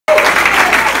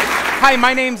Hi,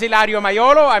 my name's Ilario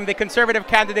Maiolo. I'm the Conservative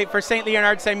candidate for St.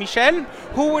 Leonard Saint Michel.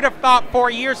 Who would have thought 4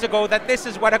 years ago that this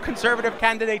is what a Conservative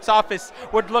candidate's office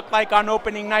would look like on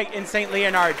opening night in St.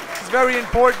 Leonard? It's very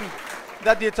important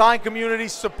that the Italian community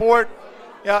support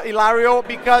Ilario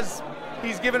because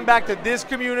he's given back to this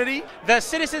community. The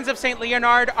citizens of St.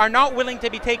 Leonard are not willing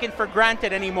to be taken for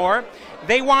granted anymore.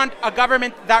 They want a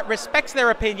government that respects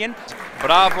their opinion.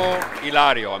 Bravo,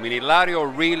 Ilario. I mean, Ilario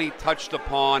really touched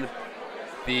upon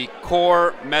the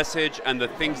core message and the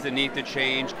things that need to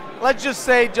change. Let's just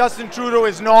say Justin Trudeau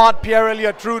is not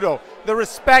Pierre-Elliott Trudeau. The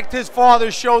respect his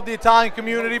father showed the Italian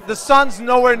community, the son's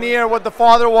nowhere near what the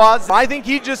father was. I think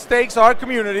he just takes our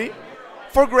community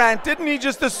for granted and he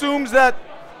just assumes that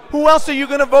who else are you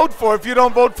going to vote for if you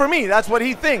don't vote for me? That's what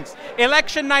he thinks.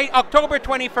 Election night, October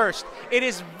 21st. It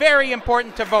is very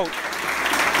important to vote.